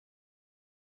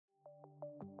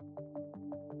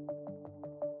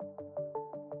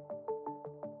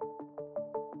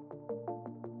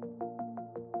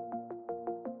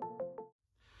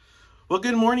Well,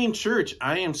 good morning, church.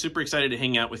 I am super excited to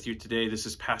hang out with you today. This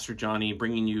is Pastor Johnny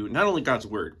bringing you not only God's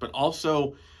word, but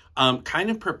also kind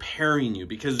of preparing you,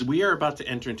 because we are about to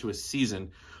enter into a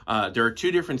season. There are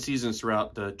two different seasons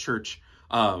throughout the church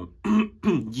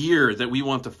year that we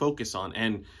want to focus on.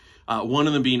 And one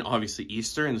of them being obviously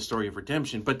Easter and the story of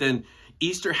redemption. But then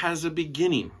Easter has a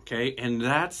beginning, okay? And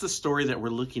that's the story that we're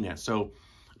looking at. So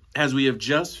as we have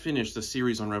just finished the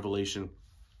series on Revelation,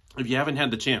 if you haven't had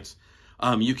the chance,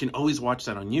 you can always watch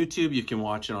that on YouTube. You can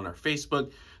watch it on our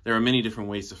Facebook. There are many different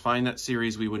ways to find that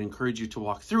series. We would encourage you to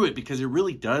walk through it because it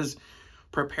really does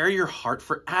prepare your heart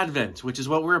for Advent, which is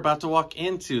what we're about to walk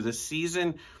into, the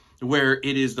season where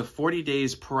it is the 40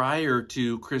 days prior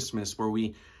to Christmas, where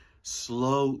we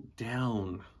slow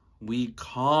down, we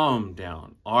calm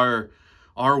down.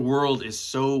 Our world is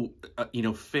so,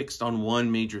 fixed on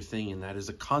one major thing, and that is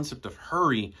the concept of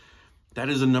hurry. That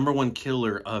is the number one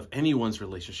killer of anyone's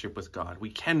relationship with God. We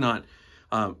cannot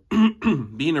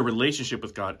be in a relationship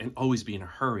with God and always be in a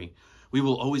hurry. We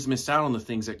will always miss out on the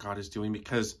things that God is doing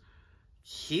because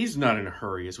he's not in a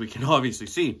hurry, as we can obviously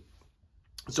see.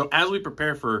 So as we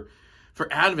prepare for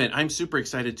Advent, I'm super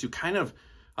excited to kind of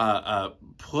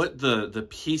put the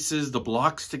pieces, the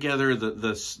blocks together,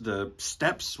 the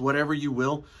steps, whatever you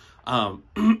will,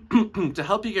 to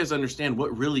help you guys understand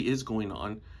what really is going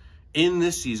on in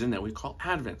this season that we call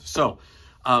Advent. So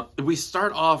we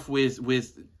start off with,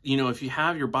 if you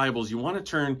have your Bibles, you want to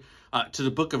turn to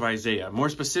the book of Isaiah, more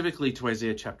specifically to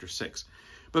Isaiah chapter 6.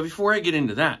 But before I get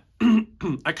into that,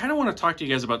 I kind of want to talk to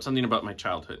you guys about something about my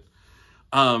childhood.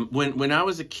 When I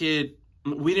was a kid,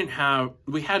 we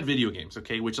had video games,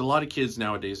 okay, which a lot of kids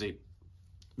nowadays,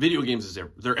 video games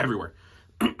they're everywhere.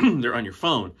 They're on your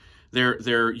phone.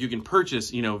 You can purchase,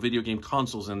 video game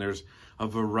consoles, and there's a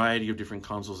variety of different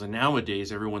consoles. And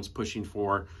nowadays, everyone's pushing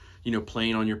for,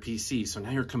 playing on your PC. So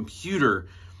now your computer,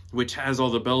 which has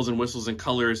all the bells and whistles and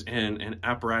colors and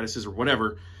apparatuses or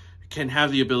whatever, can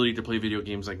have the ability to play video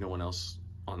games like no one else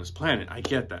on this planet. I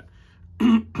get that.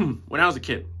 When I was a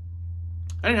kid,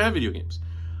 I didn't have video games.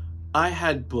 I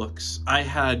had books. I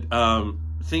had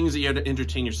things that you had to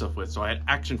entertain yourself with. So I had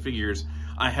action figures.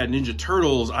 I had Ninja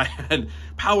Turtles. I had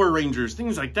Power Rangers,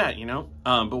 things like that,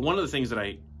 But one of the things that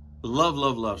I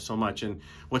love so much, and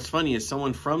what's funny is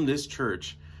someone from this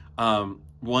church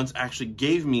once actually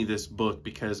gave me this book,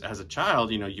 because as a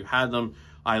child, you had them,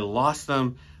 I lost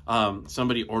them.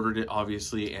 Somebody ordered it,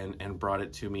 obviously, and brought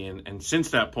it to me. And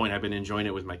since that point, I've been enjoying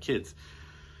it with my kids.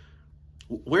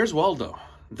 Where's Waldo?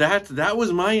 That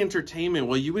was my entertainment.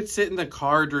 Well, you would sit in the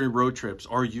car during road trips,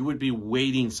 or you would be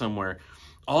waiting somewhere.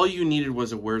 All you needed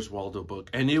was a Where's Waldo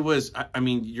book. And it was,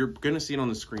 you're going to see it on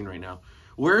the screen right now.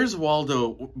 Where's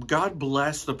Waldo? God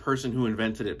bless the person who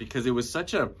invented it, because it was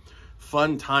such a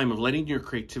fun time of letting your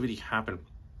creativity happen.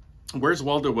 Where's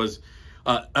Waldo was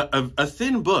a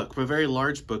thin book, but a very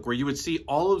large book, where you would see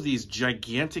all of these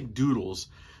gigantic doodles,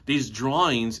 these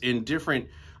drawings in different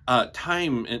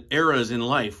time and eras in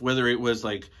life, whether it was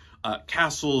like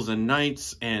castles and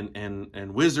knights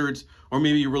and wizards, or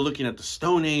maybe you were looking at the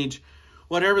Stone Age.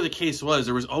 Whatever the case was,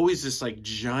 there was always this like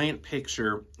giant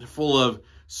picture full of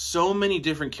so many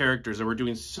different characters that were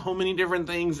doing so many different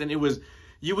things, and you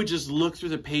would just look through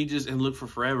the pages and look for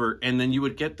forever, and then you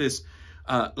would get this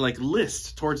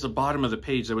list towards the bottom of the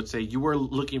page that would say you were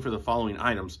looking for the following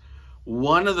items.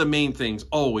 One of the main things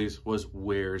always was,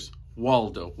 where's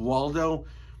Waldo? Waldo,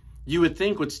 you would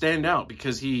think, would stand out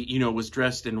because he, was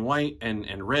dressed in white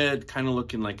and red, kind of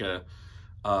looking like a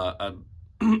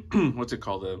what's it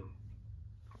called? A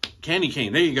candy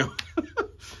cane. There you go.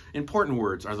 Important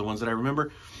words are the ones that I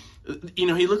remember. He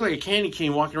looked like a candy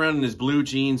cane walking around in his blue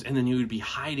jeans, and then he would be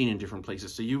hiding in different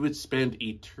places. So you would spend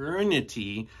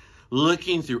eternity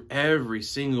looking through every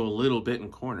single little bit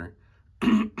and corner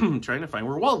trying to find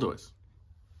where Waldo is.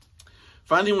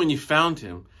 Finally, when you found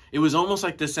him, it was almost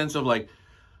like this sense of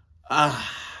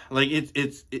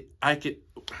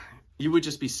you would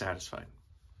just be satisfied.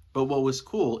 But what was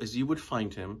cool is you would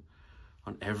find him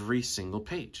on every single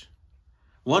page.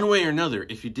 One way or another,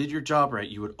 if you did your job right,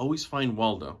 you would always find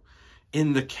Waldo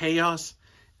in the chaos,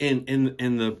 in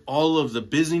the all of the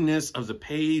busyness of the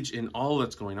page and all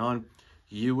that's going on.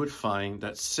 You would find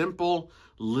that simple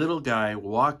little guy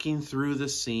walking through the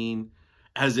scene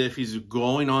as if he's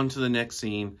going on to the next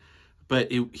scene,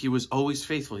 but he was always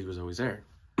faithful. He was always there.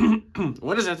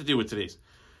 What does that have to do with today's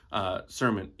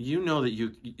sermon? You know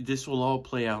that this will all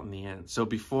play out in the end. So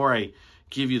before I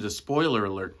give you the spoiler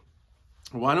alert,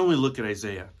 why don't we look at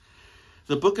Isaiah?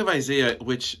 The book of Isaiah,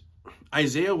 which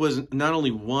Isaiah was not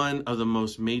only one of the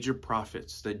most major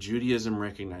prophets that Judaism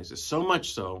recognizes, so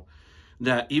much so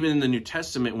that even in the New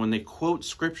Testament, when they quote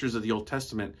scriptures of the Old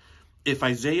Testament, if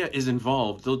Isaiah is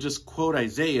involved, they'll just quote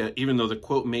Isaiah, even though the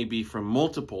quote may be from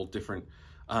multiple different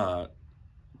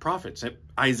prophets.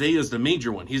 Isaiah is the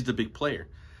major one. He's the big player.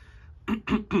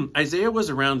 Isaiah was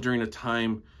around during a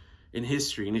time in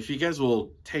history. And if you guys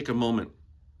will take a moment,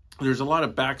 there's a lot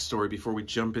of backstory before we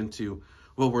jump into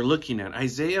what we're looking at.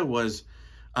 Isaiah was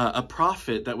a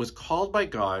prophet that was called by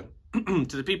God to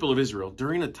the people of Israel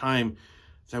during a time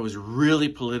that was really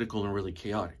political and really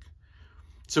chaotic.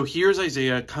 So here's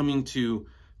Isaiah coming to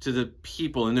the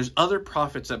people, and there's other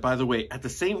prophets that, by the way, at the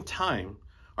same time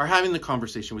are having the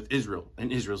conversation with Israel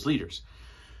and Israel's leaders.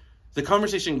 The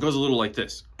conversation goes a little like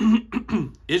this.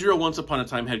 Israel once upon a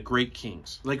time had great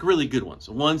kings, like really good ones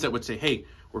that would say, hey,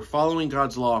 we're following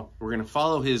God's law, we're going to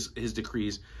follow his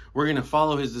decrees, we're going to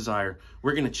follow his desire,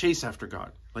 we're going to chase after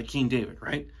God, like King David,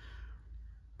 right?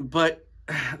 But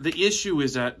the issue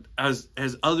is that as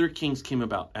other kings came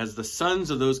about, as the sons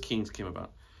of those kings came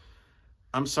about,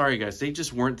 I'm sorry, guys, they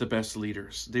just weren't the best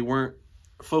leaders. They weren't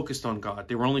focused on God.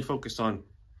 They were only focused on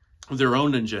their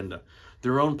own agenda,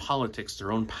 their own politics,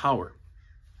 their own power.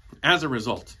 As a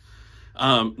result,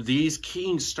 these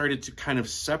kings started to kind of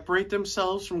separate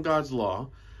themselves from God's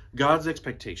law, God's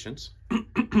expectations.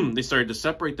 They started to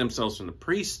separate themselves from the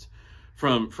priest,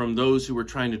 from those who were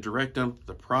trying to direct them,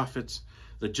 the prophets,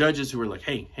 the judges who were like,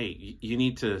 hey, you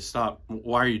need to stop.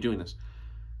 Why are you doing this?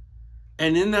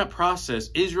 And in that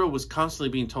process, Israel was constantly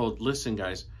being told, listen,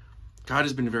 guys, God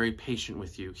has been very patient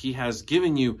with you. He has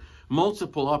given you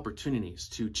multiple opportunities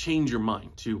to change your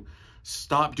mind, to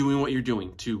stop doing what you're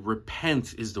doing, to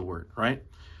repent is the word, right?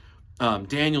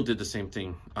 Daniel did the same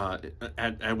thing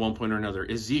at one point or another.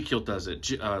 Ezekiel does it.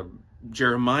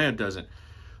 Jeremiah does it.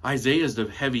 Isaiah is the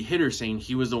heavy hitter, saying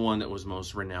he was the one that was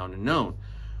most renowned and known.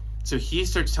 So he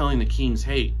starts telling the kings,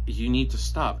 hey, you need to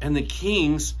stop. And the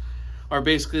kings are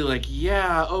basically like,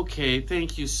 yeah, okay,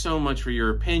 thank you so much for your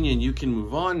opinion. You can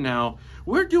move on now.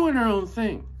 We're doing our own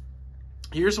thing.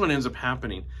 Here's what ends up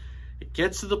happening. It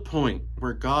gets to the point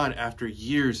where God, after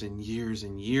years and years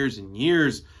and years and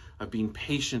years of being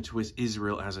patient with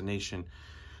Israel as a nation,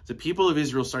 the people of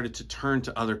Israel started to turn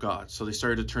to other gods. So they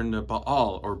started to turn to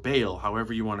Baal or Baal,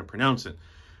 however you want to pronounce it,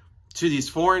 to these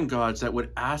foreign gods that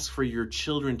would ask for your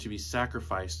children to be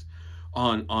sacrificed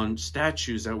on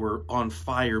statues that were on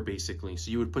fire, basically.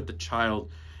 So you would put the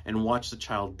child and watch the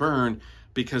child burn,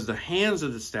 because the hands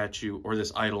of the statue or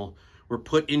this idol were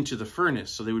put into the furnace,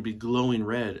 so they would be glowing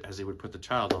red as they would put the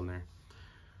child on there.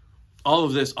 All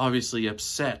of this obviously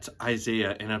upset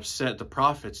Isaiah and upset the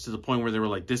prophets to the point where they were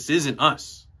like, this isn't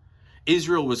us.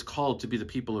 Israel was called to be the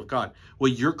people of God.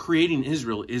 What you're creating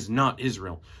Israel is not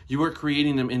Israel. You are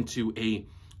creating them into a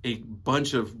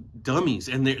bunch of dummies,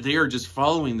 and they are just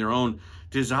following their own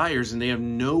desires, and they have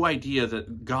no idea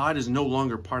that God is no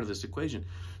longer part of this equation.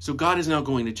 So God is now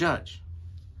going to judge.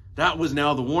 That was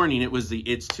now the warning. It was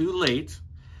it's too late.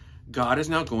 God is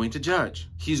now going to judge.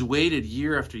 He's waited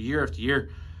year after year after year,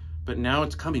 but now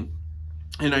it's coming.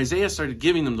 And Isaiah started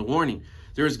giving them the warning.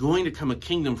 There is going to come a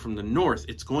kingdom from the north.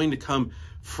 It's going to come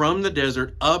from the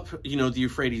desert up, the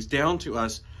Euphrates down to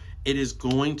us. It is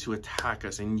going to attack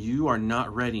us, and you are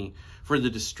not ready for the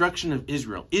destruction of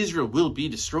Israel. Israel will be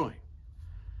destroyed.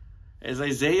 As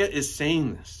Isaiah is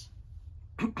saying this,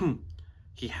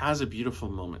 he has a beautiful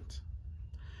moment.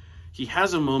 He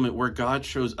has a moment where God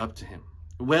shows up to him,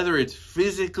 whether it's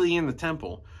physically in the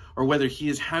temple or whether he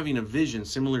is having a vision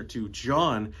similar to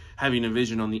John having a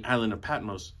vision on the island of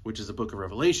Patmos, which is the book of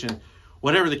Revelation.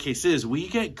 Whatever the case is, we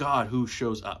get God who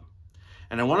shows up.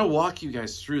 And I want to walk you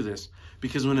guys through this,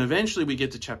 because when eventually we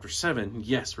get to chapter 7,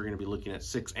 yes, we're going to be looking at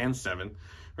 6 and 7,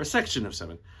 or a section of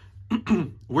 7.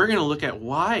 We're going to look at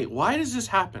why. Why does this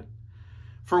happen?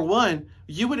 For one,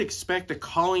 you would expect the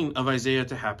calling of Isaiah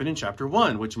to happen in chapter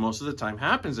 1, which most of the time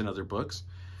happens in other books.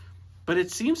 But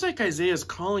it seems like Isaiah's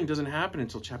calling doesn't happen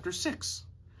until chapter 6.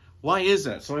 Why is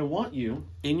that? So I want you,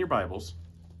 in your Bibles,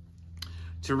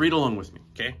 to read along with me,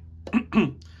 okay?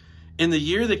 In the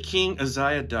year that King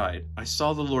Uzziah died, I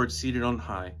saw the Lord seated on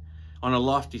high, on a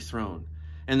lofty throne,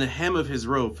 and the hem of his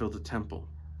robe filled the temple.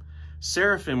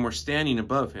 Seraphim were standing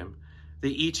above him. They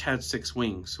each had 6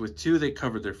 wings. With 2 they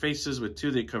covered their faces, with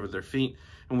 2 they covered their feet,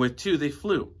 and with 2 they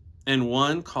flew. And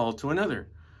one called to another,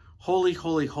 Holy,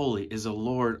 holy, holy is the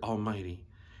Lord Almighty.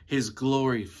 His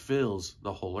glory fills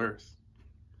the whole earth.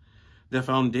 The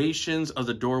foundations of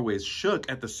the doorways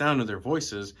shook at the sound of their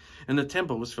voices, and the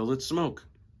temple was filled with smoke.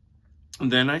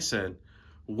 And then I said,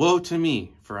 Woe to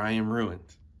me, for I am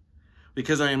ruined,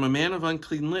 because I am a man of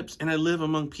unclean lips, and I live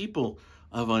among people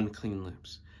of unclean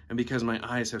lips, and because my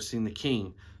eyes have seen the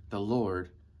King, the Lord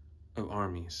of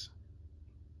armies.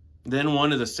 Then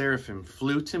one of the seraphim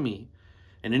flew to me,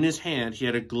 and in his hand he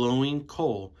had a glowing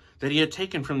coal that he had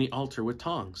taken from the altar with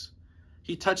tongs.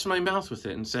 He touched my mouth with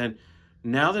it and said,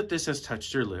 "Now that this has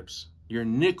touched your lips, your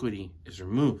iniquity is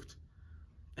removed,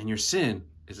 and your sin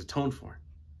is atoned for."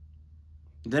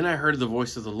 Then I heard the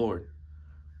voice of the Lord.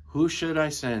 "Who should I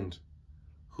send?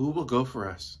 Who will go for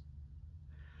us?"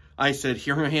 I said,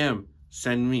 "Here I am,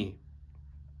 send me."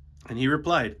 And he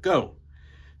replied, "Go,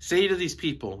 say to these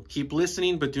people, keep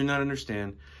listening but do not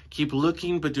understand, keep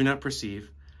looking but do not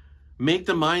perceive. Make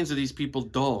the minds of these people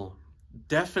dull,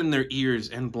 deafen their ears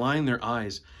and blind their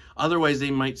eyes. Otherwise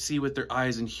they might see with their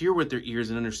eyes and hear with their ears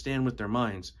and understand with their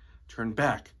minds, turn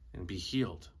back and be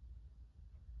healed."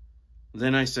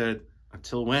 Then I said,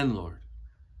 "Until when, Lord?"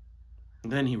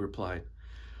 And then he replied,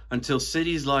 "Until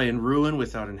cities lie in ruin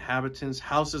without inhabitants,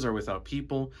 houses are without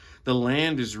people, the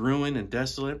land is ruined and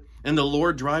desolate, and the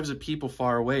Lord drives a people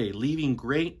far away, leaving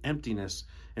great emptiness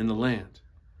in the land.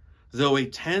 Though a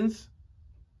tenth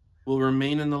will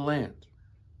remain in the land,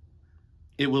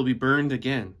 it will be burned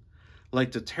again,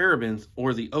 like the terebinth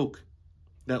or the oak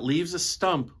that leaves a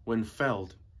stump when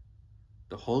felled.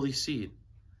 The holy seed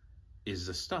is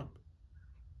the stump."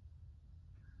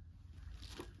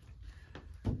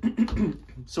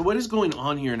 So what is going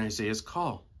on here in Isaiah's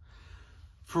call?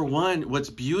 For one, what's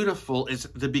beautiful is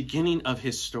the beginning of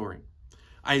his story.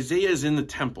 Isaiah is in the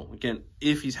temple. Again,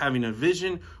 if he's having a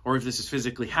vision or if this is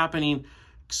physically happening,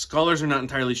 scholars are not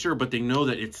entirely sure, but they know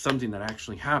that it's something that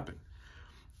actually happened.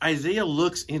 Isaiah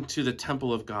looks into the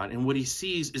temple of God, and what he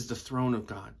sees is the throne of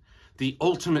God, the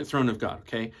ultimate throne of God,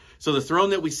 okay? So the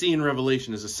throne that we see in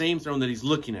Revelation is the same throne that he's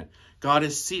looking at. God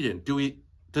is seated.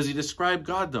 Does he describe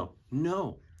God, though?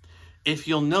 No. If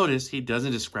you'll notice, he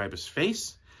doesn't describe his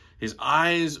face, his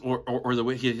eyes, or the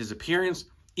way his appearance,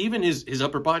 even his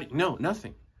upper body. No,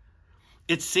 nothing.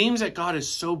 It seems that God is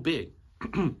so big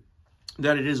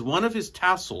that it is one of his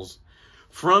tassels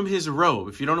from his robe.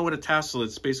 If you don't know what a tassel is,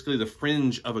 it's basically the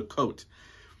fringe of a coat.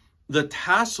 The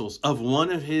tassels of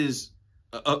one of his,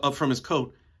 from his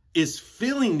coat is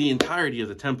filling the entirety of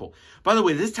the temple. By the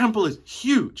way, this temple is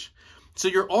huge. So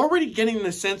you're already getting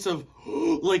the sense of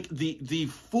like the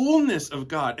fullness of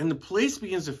God, and the place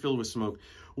begins to fill with smoke.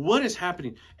 What is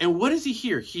happening? And what does he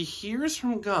hear? He hears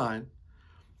from God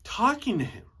talking to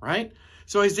him, right?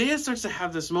 So Isaiah starts to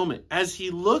have this moment as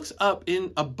he looks up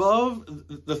above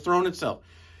the throne itself.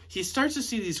 He starts to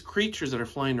see these creatures that are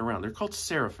flying around. They're called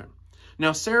seraphim.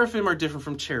 Now, seraphim are different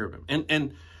from cherubim.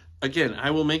 And again,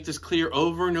 I will make this clear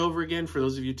over and over again for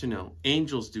those of you to know.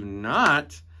 Angels do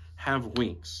not have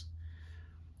wings.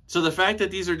 So the fact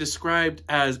that these are described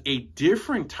as a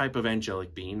different type of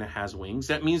angelic being that has wings,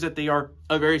 that means that they are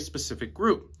a very specific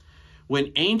group.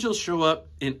 When angels show up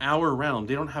in our realm,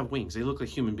 they don't have wings. They look like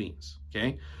human beings,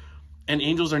 okay? And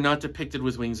angels are not depicted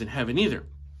with wings in heaven either.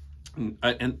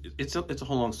 And it's a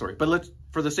whole long story. But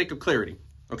for the sake of clarity,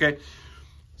 okay?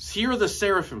 Here are the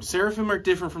seraphim. Seraphim are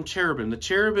different from cherubim. The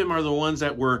cherubim are the ones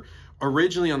that were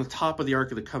originally on the top of the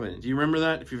Ark of the Covenant. Do you remember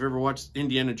that? If you've ever watched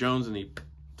Indiana Jones and the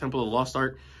Temple of the Lost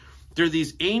Ark, they're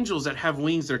these angels that have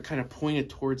wings that are kind of pointed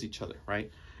towards each other, right?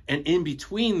 And in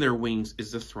between their wings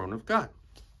is the throne of God.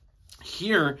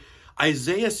 Here,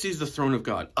 Isaiah sees the throne of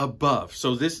God above.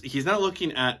 So he's not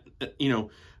looking at,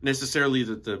 necessarily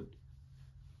the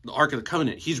Ark of the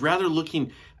Covenant. He's rather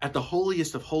looking at the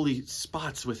holiest of holy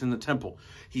spots within the temple.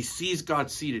 He sees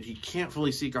God seated. He can't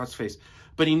fully see God's face.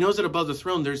 But he knows that above the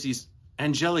throne, there's these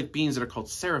angelic beings that are called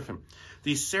seraphim.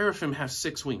 These seraphim have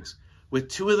 6 wings. With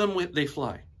 2 of them, they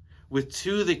fly. With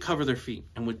 2, they cover their feet,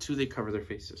 and with 2, they cover their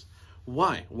faces.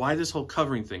 Why? Why this whole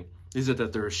covering thing? Is it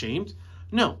that they're ashamed?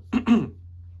 No.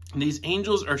 These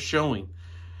angels are showing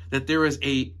that there is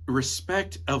a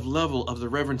respect of level of the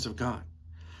reverence of God.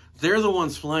 They're the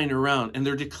ones flying around, and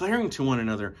they're declaring to one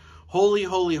another, "Holy,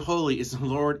 holy, holy is the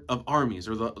Lord of armies,"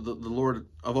 or the Lord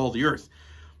of all the earth.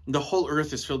 The whole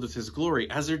earth is filled with his glory.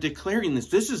 As they're declaring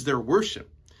this is their worship.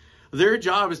 Their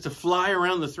job is to fly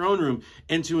around the throne room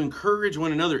and to encourage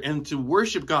one another and to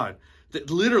worship God. That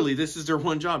literally, this is their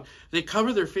one job. They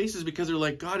cover their faces because they're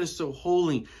like, God is so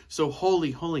holy,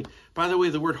 holy. By the way,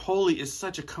 the word holy is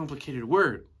such a complicated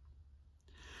word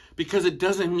because it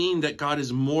doesn't mean that God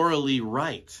is morally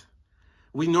right.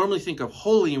 We normally think of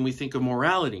holy and we think of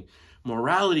morality.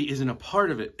 Morality isn't a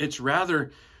part of it. It's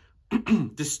rather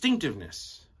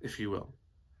distinctiveness, if you will.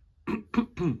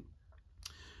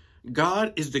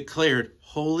 God is declared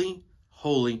holy,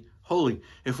 holy, holy.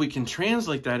 If we can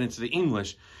translate that into the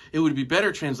English, it would be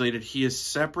better translated, he is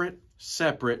separate,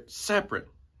 separate, separate.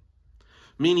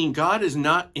 Meaning God is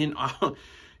not in,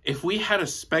 if we had a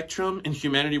spectrum and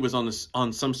humanity was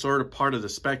on some sort of part of the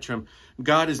spectrum,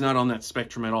 God is not on that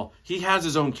spectrum at all. He has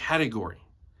his own category.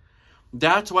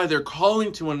 That's why they're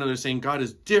calling to one another saying God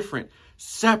is different,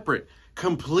 separate,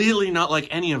 completely not like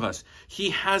any of us. He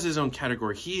has his own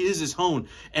category. He is his own.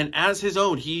 And as his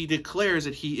own, he declares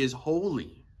that he is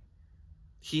holy.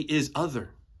 He is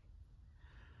other.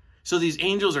 So these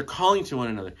angels are calling to one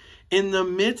another. In the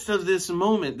midst of this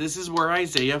moment, this is where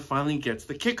Isaiah finally gets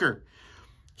the kicker.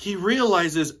 He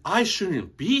realizes, I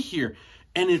shouldn't be here.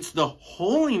 And it's the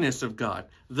holiness of God,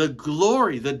 the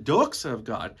glory, the doxa of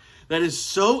God that is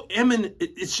so eminent.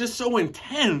 It's just so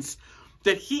intense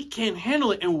that he can't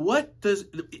handle it. And what does,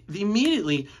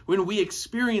 immediately when we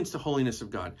experience the holiness of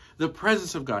God, the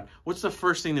presence of God, what's the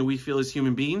first thing that we feel as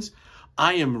human beings?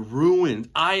 I am ruined.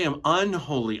 I am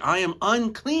unholy. I am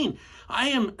unclean. I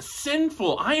am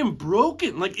sinful. I am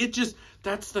broken. Like it just,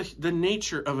 that's the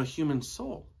nature of a human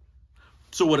soul.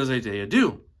 So what does Isaiah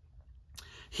do?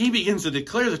 He begins to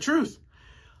declare the truth.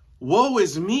 Woe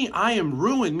is me. I am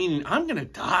ruined, meaning I'm going to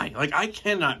die. Like I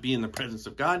cannot be in the presence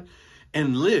of God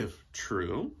and live.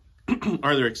 True.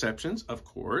 Are there exceptions? Of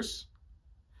course.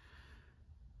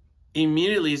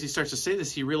 Immediately as he starts to say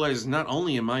this, he realizes not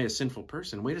only am I a sinful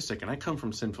person, wait a second, I come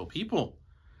from sinful people.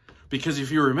 Because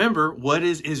if you remember, what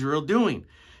is Israel doing?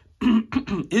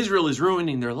 Israel is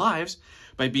ruining their lives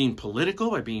by being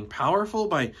political, by being powerful,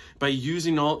 by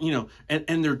using all,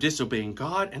 and they're disobeying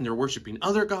God and they're worshiping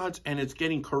other gods, and it's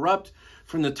getting corrupt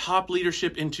from the top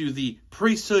leadership into the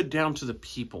priesthood down to the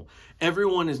people.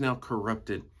 Everyone is now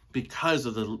corrupted because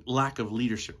of the lack of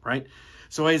leadership, right?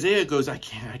 So Isaiah goes, I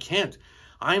can't.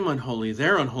 I'm unholy.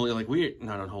 They're unholy. Like we're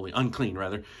not unholy, unclean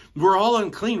rather. We're all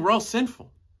unclean. We're all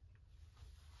sinful.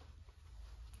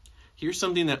 Here's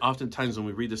something that oftentimes when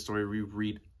we read the story, we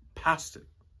read past it.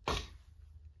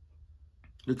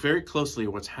 Look very closely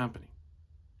at what's happening.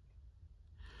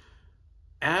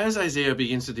 As Isaiah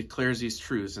begins to declare these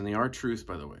truths, and they are truths,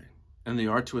 by the way, and they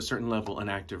are to a certain level an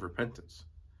act of repentance.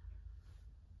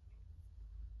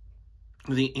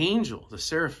 The angel, the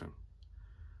seraphim,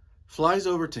 flies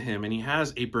over to him and he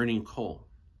has a burning coal.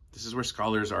 This is where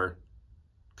scholars are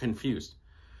confused.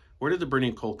 Where did the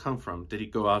burning coal come from? Did he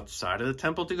go outside of the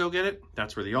temple to go get it?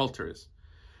 That's where the altar is.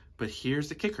 But here's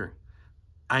the kicker.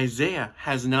 Isaiah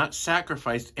has not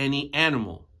sacrificed any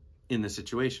animal in the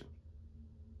situation.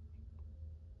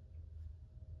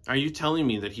 Are you telling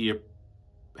me that he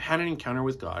had an encounter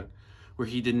with God where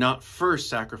he did not first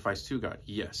sacrifice to God?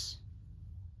 Yes.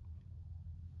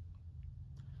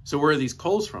 So where are these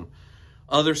coals from?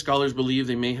 Other scholars believe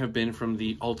they may have been from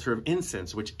the altar of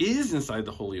incense, which is inside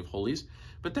the Holy of Holies,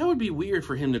 but that would be weird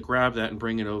for him to grab that and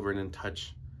bring it over and then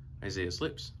touch Isaiah's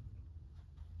lips.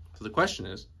 So the question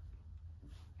is,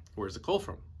 where's the coal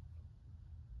from?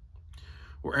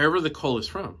 Wherever the coal is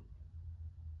from,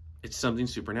 it's something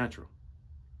supernatural.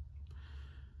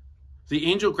 The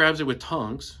angel grabs it with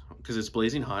tongs because it's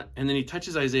blazing hot, and then he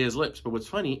touches Isaiah's lips. But what's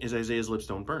funny is Isaiah's lips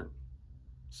don't burn.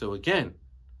 So again,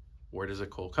 where does the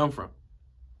coal come from?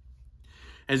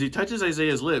 As he touches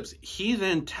Isaiah's lips, he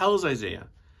then tells Isaiah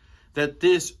that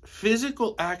this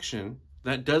physical action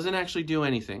that doesn't actually do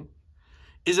anything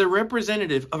is a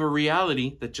representative of a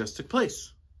reality that just took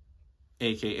place.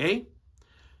 AKA,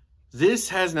 this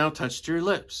has now touched your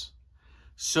lips.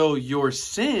 So your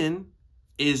sin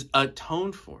is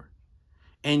atoned for,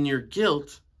 and your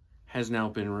guilt has now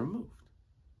been removed.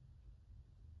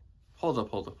 Hold up.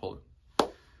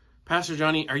 Pastor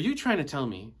Johnny, are you trying to tell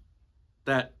me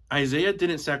that Isaiah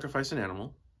didn't sacrifice an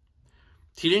animal?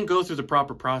 He didn't go through the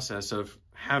proper process of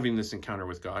having this encounter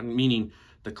with God, meaning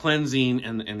the cleansing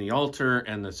and the altar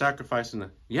and the sacrifice and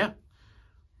yeah.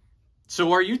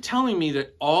 So are you telling me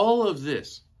that all of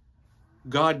this,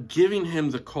 God giving him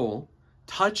the coal,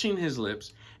 touching his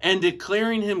lips, and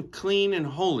declaring him clean and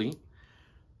holy,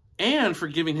 and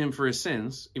forgiving him for his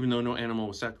sins, even though no animal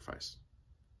was sacrificed?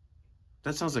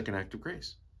 That sounds like an act of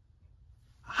grace.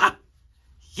 Aha!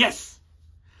 Yes!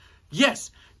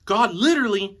 Yes! God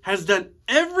literally has done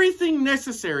everything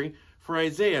necessary for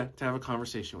Isaiah to have a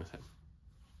conversation with him.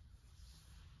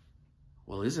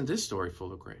 Well, isn't this story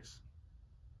full of grace?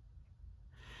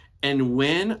 And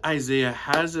when Isaiah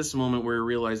has this moment where he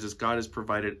realizes God has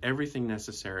provided everything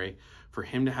necessary for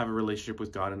him to have a relationship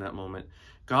with God in that moment,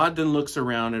 God then looks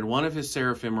around at one of his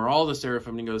seraphim or all the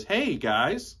seraphim and goes, hey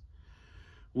guys,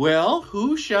 well,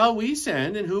 who shall we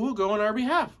send and who will go on our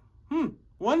behalf?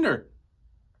 Wonder.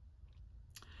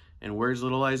 And where's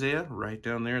little Isaiah? Right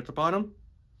down there at the bottom.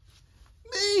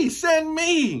 Me, send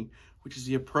me, which is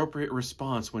the appropriate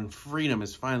response when freedom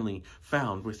is finally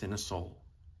found within a soul.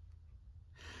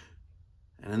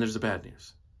 And then there's the bad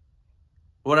news.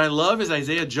 What I love is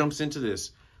Isaiah jumps into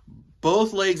this,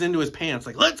 both legs into his pants,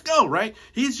 like, let's go, right?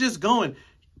 He's just going.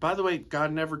 By the way,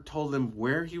 God never told him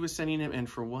where he was sending him and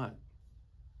for what.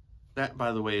 That,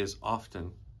 by the way, is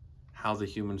often how the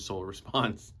human soul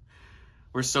responds.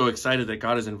 We're so excited that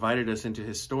God has invited us into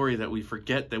his story that we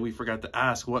forgot to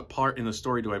ask, what part in the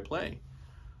story do I play?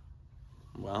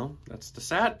 Well, that's the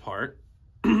sad part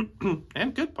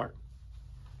and good part.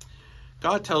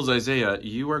 God tells Isaiah,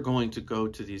 you are going to go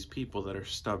to these people that are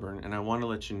stubborn, and I want to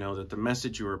let you know that the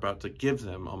message you are about to give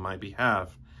them on my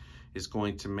behalf is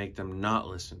going to make them not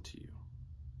listen to you.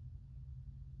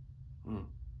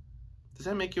 Does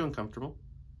that make you uncomfortable?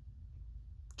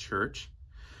 Church?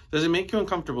 Does it make you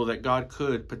uncomfortable that God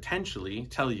could potentially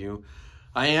tell you,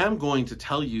 I am going to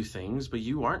tell you things, but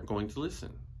you aren't going to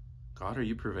listen? God, are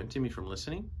you preventing me from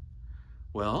listening?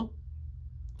 Well,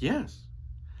 yes.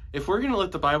 If we're going to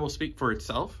let the Bible speak for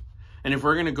itself, and if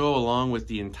we're going to go along with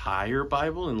the entire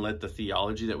Bible and let the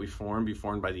theology that we form be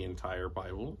formed by the entire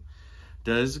Bible,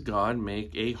 does God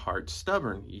make a heart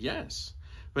stubborn? Yes.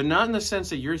 But not in the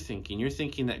sense that you're thinking. You're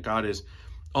thinking that God is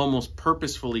almost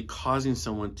purposefully causing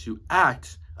someone to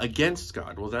act against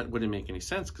God. Well, that wouldn't make any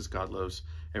sense because God loves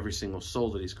every single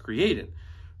soul that he's created.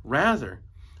 Rather,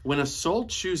 when a soul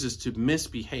chooses to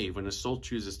misbehave, when a soul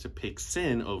chooses to pick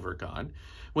sin over God,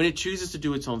 when it chooses to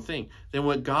do its own thing, then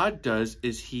what God does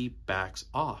is he backs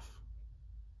off.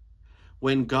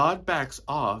 When God backs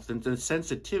off, then the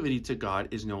sensitivity to God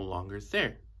is no longer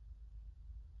there.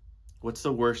 What's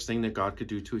the worst thing that God could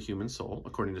do to a human soul,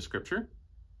 according to Scripture?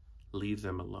 Leave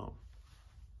them alone.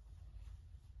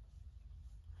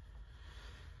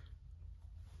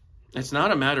 It's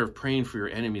not a matter of praying for your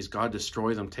enemies, God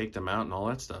destroy them, take them out, and all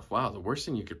that stuff. Wow, the worst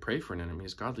thing you could pray for an enemy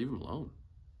is God leave them alone.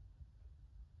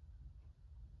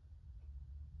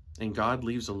 And God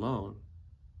leaves alone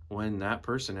when that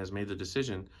person has made the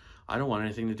decision, I don't want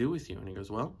anything to do with you. And he goes,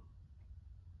 well,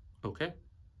 okay.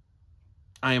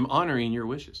 I am honoring your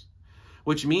wishes.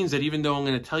 Which means that even though I'm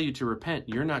going to tell you to repent,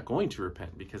 you're not going to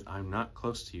repent because I'm not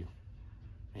close to you.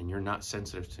 And you're not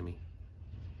sensitive to me.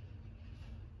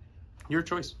 Your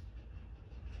choice.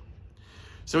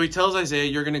 So he tells Isaiah,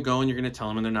 you're going to go and you're going to tell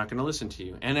them and they're not going to listen to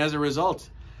you. And as a result,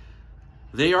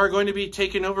 they are going to be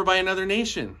taken over by another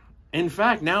nation. In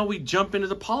fact, now we jump into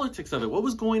the politics of it. What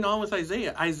was going on with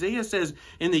Isaiah? Isaiah says,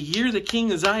 in the year that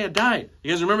King Uzziah died.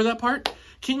 You guys remember that part?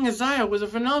 King Uzziah was a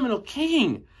phenomenal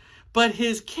king. But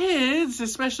his kids,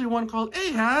 especially one called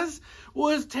Ahaz,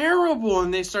 was terrible.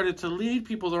 And they started to lead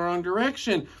people the wrong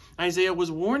direction. Isaiah was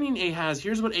warning Ahaz.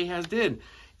 Here's what Ahaz did.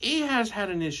 Ahaz had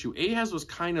an issue. Ahaz was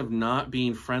kind of not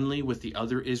being friendly with the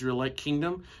other Israelite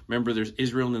kingdom. Remember, there's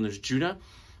Israel and then there's Judah.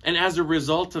 And as a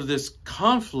result of this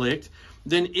conflict,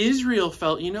 then Israel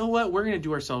felt, you know what? We're going to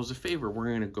do ourselves a favor. We're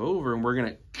going to go over and we're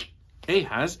going to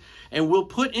Ahaz, and we'll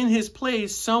put in his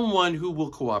place someone who will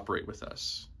cooperate with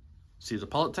us. See the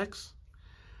politics?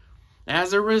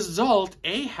 As a result,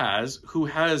 Ahaz, who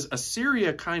has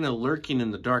Assyria kind of lurking in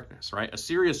the darkness, right?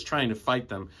 Assyria's trying to fight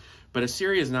them, but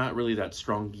Assyria is not really that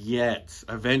strong yet.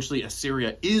 Eventually,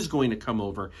 Assyria is going to come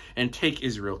over and take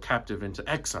Israel captive into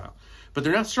exile. But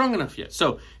they're not strong enough yet.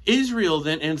 So Israel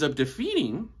then ends up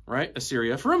defeating, right,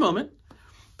 Assyria for a moment.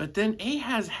 But then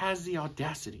Ahaz has the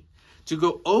audacity to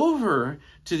go over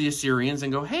to the Assyrians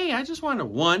and go, hey, I just want to,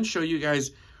 one, show you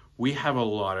guys we have a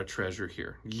lot of treasure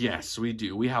here. Yes, we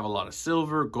do. We have a lot of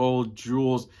silver, gold,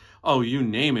 jewels. Oh, you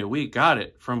name it. We got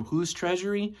it. From whose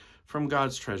treasury? From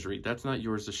God's treasury. That's not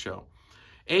yours to show.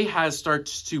 Ahaz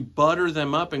starts to butter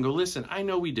them up and go, listen, I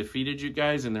know we defeated you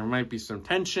guys and there might be some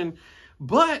tension,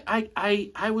 but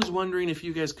I was wondering if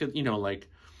you guys could,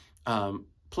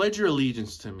 pledge your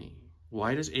allegiance to me.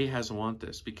 Why does Ahaz want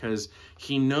this? Because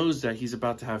he knows that he's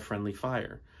about to have friendly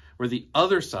fire, where the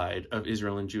other side of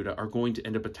Israel and Judah are going to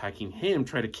end up attacking him,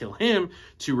 try to kill him,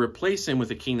 to replace him with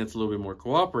a king that's a little bit more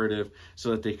cooperative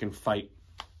so that they can fight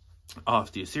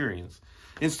off the Assyrians.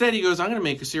 Instead, he goes, I'm going to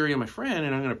make Assyria my friend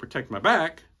and I'm going to protect my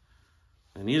back.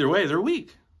 And either way, they're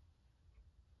weak.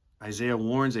 Isaiah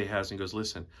warns Ahaz and goes,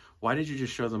 listen, why did you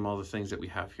just show them all the things that we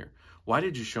have here? Why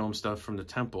did you show them stuff from the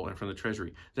temple and from the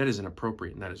treasury? That is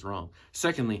inappropriate and that is wrong.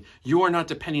 Secondly, you are not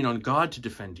depending on God to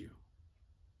defend you.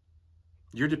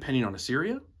 You're depending on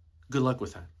Assyria? Good luck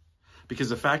with that. Because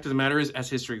the fact of the matter is, as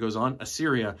history goes on,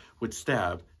 Assyria would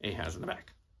stab Ahaz in the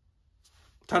back.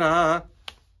 Ta-da!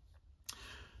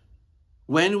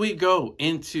 When we go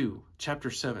into chapter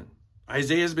 7,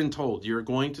 Isaiah has been told, you're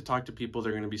going to talk to people,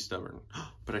 they're going to be stubborn.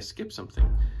 But I skipped something.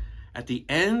 At the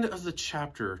end of the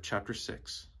chapter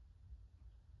 6,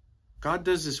 God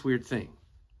does this weird thing.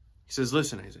 He says,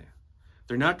 listen, Isaiah,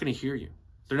 they're not going to hear you.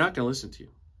 They're not going to listen to you.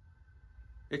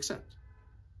 Except.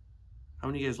 How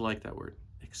many of you guys like that word?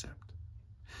 Except.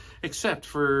 Except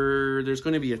for there's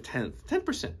going to be a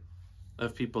 10%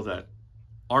 of people that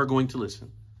are going to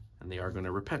listen and they are going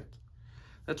to repent.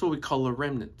 That's what we call a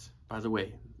remnant. By the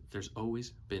way, there's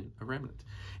always been a remnant.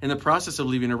 In the process of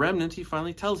leaving a remnant, he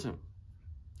finally tells him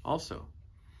also,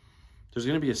 there's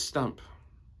going to be a stump,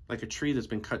 like a tree that's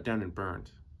been cut down and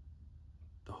burned.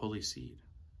 The holy seed.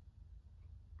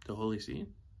 The holy seed?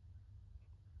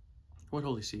 What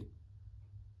holy seed?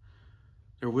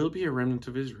 There will be a remnant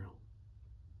of Israel.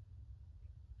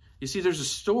 You see, there's a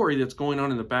story that's going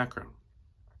on in the background.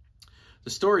 The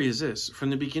story is this. From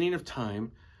the beginning of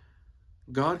time,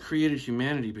 God created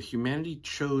humanity, but humanity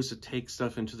chose to take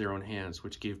stuff into their own hands,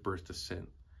 which gave birth to sin.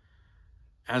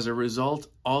 As a result,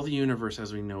 all the universe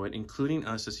as we know it, including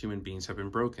us as human beings, have been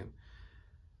broken.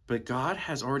 But God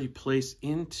has already placed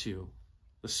into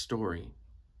the story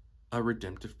a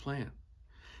redemptive plan.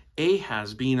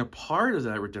 Ahaz, being a part of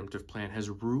that redemptive plan, has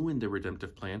ruined the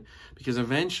redemptive plan because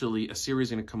eventually Assyria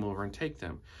is going to come over and take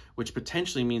them, which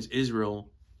potentially means Israel,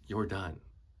 you're done.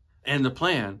 And the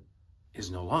plan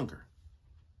is no longer.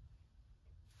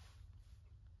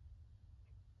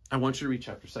 I want you to read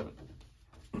chapter 7.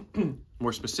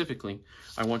 More specifically,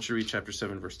 I want you to read chapter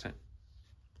 7, verse 10.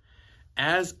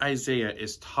 As Isaiah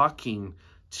is talking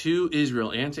to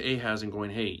Israel and to Ahaz and going,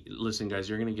 hey, listen, guys,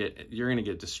 you're gonna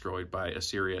get destroyed by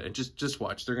Assyria, and just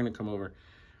watch, they're gonna come over.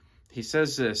 He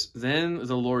says this, then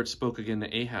the Lord spoke again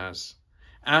to Ahaz,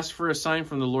 ask for a sign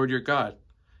from the Lord your God.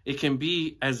 It can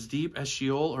be as deep as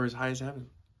Sheol or as high as heaven.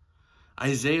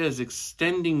 Isaiah is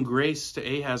extending grace to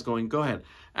Ahaz, going, go ahead,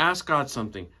 ask God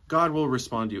something. God will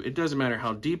respond to you. It doesn't matter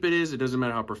how deep it is. It doesn't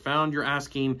matter how profound you're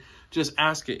asking. Just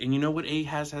ask it. And you know what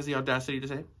Ahaz has the audacity to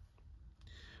say?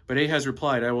 But Ahaz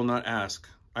replied, I will not ask.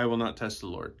 I will not test the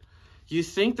Lord. You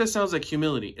think that sounds like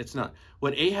humility. It's not.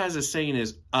 What Ahaz is saying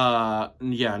is,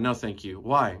 yeah, no thank you.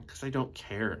 Why? Because I don't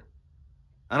care.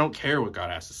 I don't care what God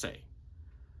has to say.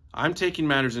 I'm taking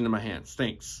matters into my hands.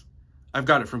 Thanks. I've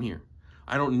got it from here.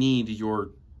 I don't need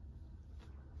your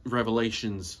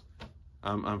revelations.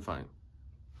 I'm fine.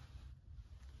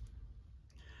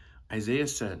 Isaiah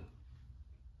said,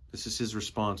 this is his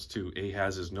response to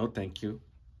Ahaz's no thank you.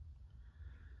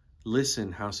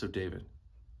 Listen, house of David.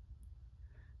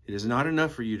 It is not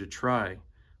enough for you to try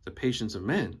the patience of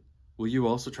men. Will you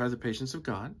also try the patience of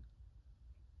God?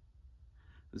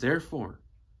 Therefore,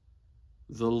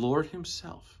 the Lord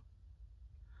himself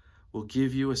will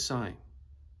give you a sign.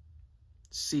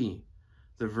 See,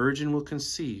 the virgin will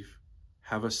conceive,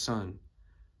 have a son,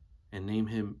 and name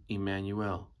him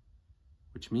Emmanuel,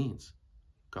 which means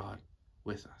God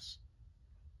with us.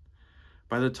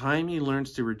 By the time he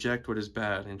learns to reject what is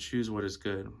bad and choose what is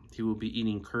good, he will be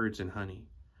eating curds and honey.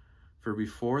 For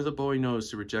before the boy knows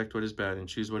to reject what is bad and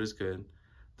choose what is good,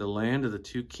 the land of the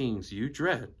two kings you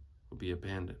dread will be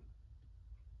abandoned.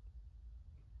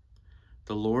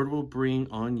 The Lord will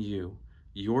bring on you,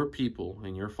 your people,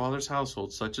 and your father's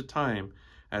household such a time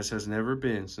as has never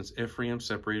been since Ephraim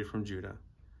separated from Judah.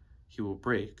 He will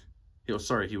bring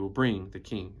the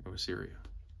king of Assyria.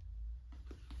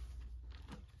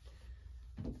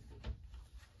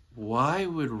 Why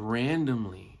would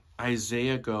randomly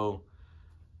Isaiah go,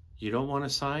 you don't want a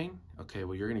sign? Okay,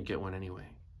 well, you're going to get one anyway.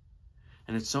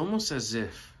 And it's almost as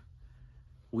if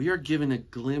we are given a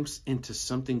glimpse into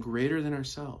something greater than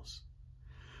ourselves.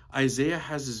 Isaiah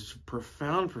has this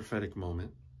profound prophetic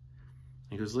moment.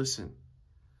 He goes, listen,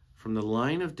 from the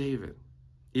line of David,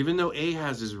 even though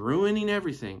Ahaz is ruining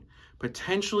everything,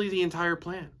 potentially the entire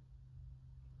plan,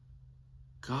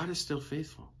 God is still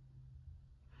faithful.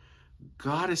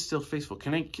 God is still faithful.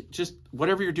 Can I just,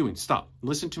 whatever you're doing, stop.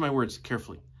 Listen to my words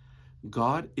carefully.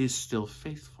 God is still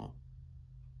faithful.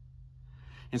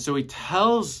 And so he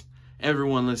tells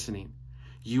everyone listening,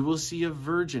 you will see a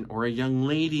virgin or a young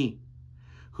lady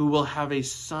who will have a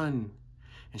son,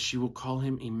 and she will call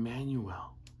him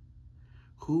Emmanuel.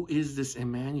 Who is this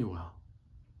Emmanuel?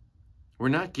 We're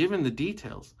not given the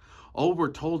details. All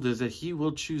we're told is that he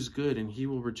will choose good and he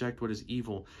will reject what is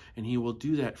evil, and he will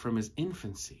do that from his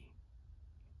infancy.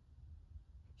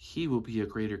 He will be a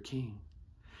greater king.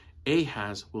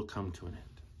 Ahaz will come to an end.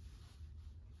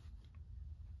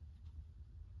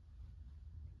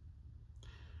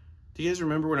 Do you guys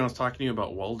remember when I was talking to you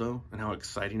about Waldo and how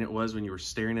exciting it was when you were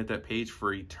staring at that page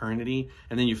for eternity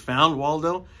and then you found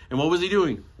Waldo? And what was he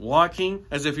doing? Walking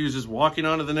as if he was just walking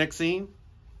on to the next scene?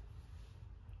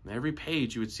 And every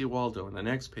page you would see Waldo, and the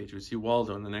next page you would see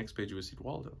Waldo, and the next page you would see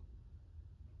Waldo.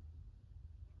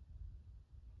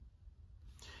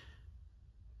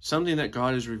 something that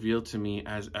God has revealed to me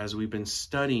as we've been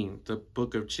studying the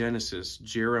book of Genesis,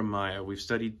 Jeremiah, we've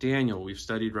studied Daniel, we've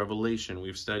studied Revelation,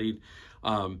 we've studied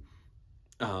the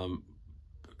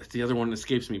other one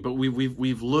escapes me, but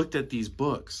we've looked at these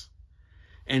books,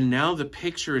 and now the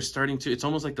picture is starting to, it's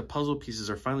almost like the puzzle pieces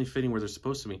are finally fitting where they're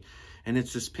supposed to be. And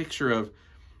it's this picture of,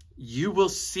 you will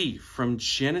see from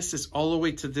Genesis all the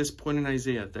way to this point in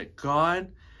Isaiah that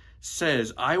God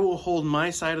says, I will hold my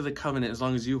side of the covenant as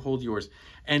long as you hold yours.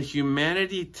 And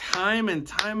humanity time and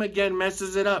time again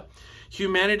messes it up.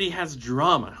 Humanity has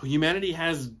drama. Humanity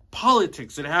has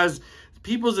politics. It has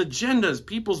people's agendas,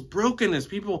 people's brokenness,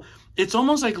 it's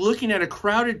almost like looking at a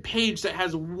crowded page that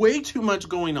has way too much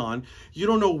going on. You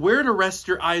don't know where to rest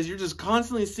your eyes. You're just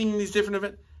constantly seeing these different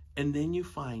events. And then you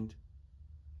find,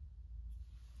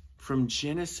 from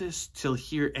Genesis till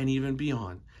here and even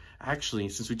beyond, actually,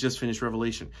 since we just finished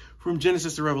Revelation, from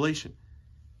Genesis to Revelation,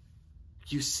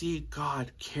 you see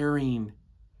God carrying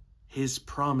his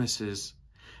promises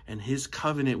and his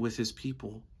covenant with his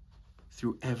people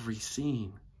through every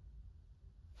scene.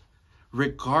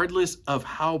 Regardless of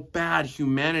how bad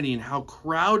humanity and how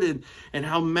crowded and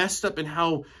how messed up and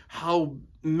how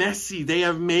messy they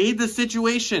have made the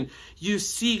situation, you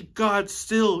see God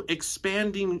still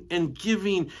expanding and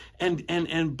giving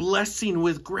and blessing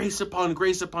with grace upon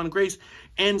grace upon grace,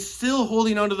 and still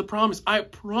holding on to the promise. I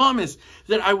promise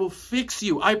that I will fix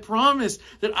you. I promise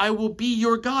that I will be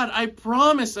your God. I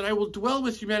promise that I will dwell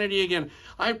with humanity again.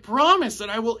 I promise that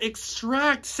I will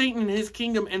extract Satan and his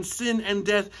kingdom and sin and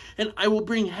death, and I will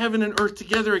bring heaven and earth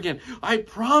together again. I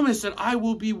promise that I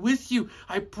will be with you.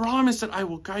 I promise that I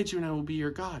will guide you and I will be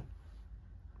your God.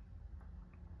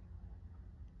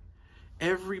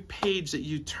 Every page that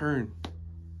you turn,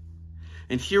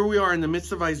 and here we are in the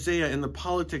midst of Isaiah and the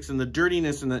politics and the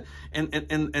dirtiness and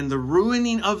the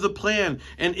ruining of the plan,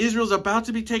 and Israel's about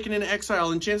to be taken into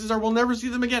exile, and chances are we'll never see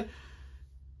them again.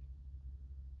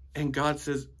 And God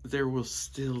says there will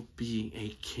still be a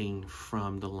king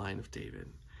from the line of David.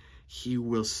 He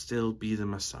will still be the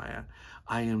Messiah.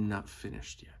 I am not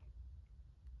finished yet.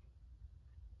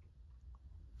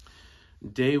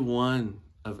 Day one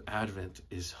of Advent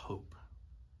is hope.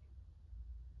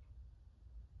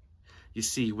 You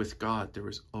see, with God, there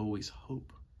is always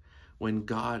hope. When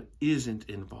God isn't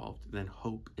involved, then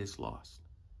hope is lost.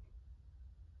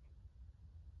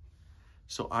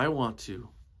 So I want to,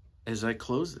 as I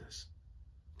close this,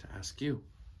 to ask you,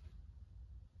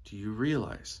 do you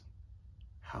realize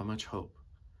how much hope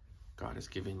God has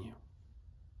given you?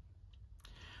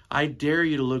 I dare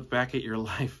you to look back at your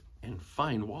life and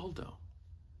find Waldo.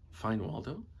 Find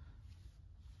Waldo?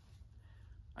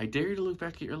 I dare you to look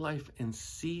back at your life and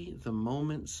see the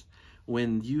moments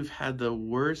when you've had the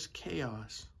worst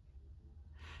chaos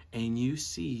and you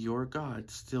see your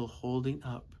God still holding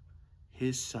up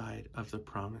his side of the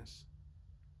promise.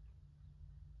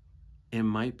 It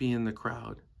might be in the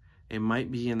crowd. It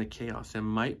might be in the chaos. It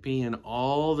might be in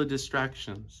all the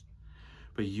distractions.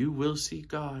 But you will see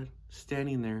God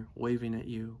standing there waving at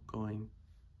you going,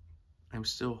 I'm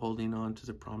still holding on to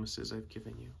the promises I've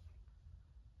given you.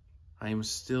 I am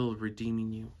still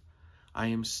redeeming you. I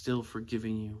am still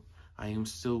forgiving you. I am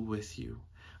still with you.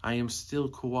 I am still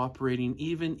cooperating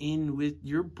even in with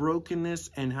your brokenness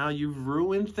and how you've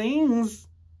ruined things.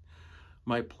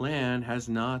 My plan has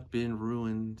not been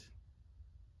ruined.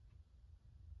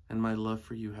 And my love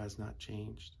for you has not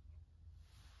changed.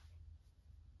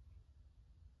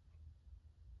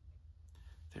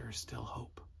 There is still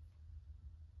hope.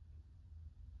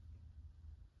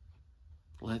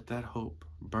 Let that hope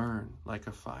burn like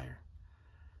a fire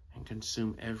and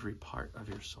consume every part of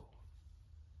your soul.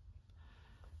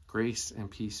 Grace and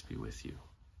peace be with you.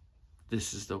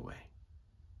 This is the way.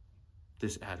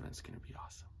 This Advent's going to be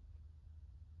awesome.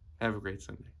 Have a great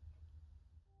Sunday.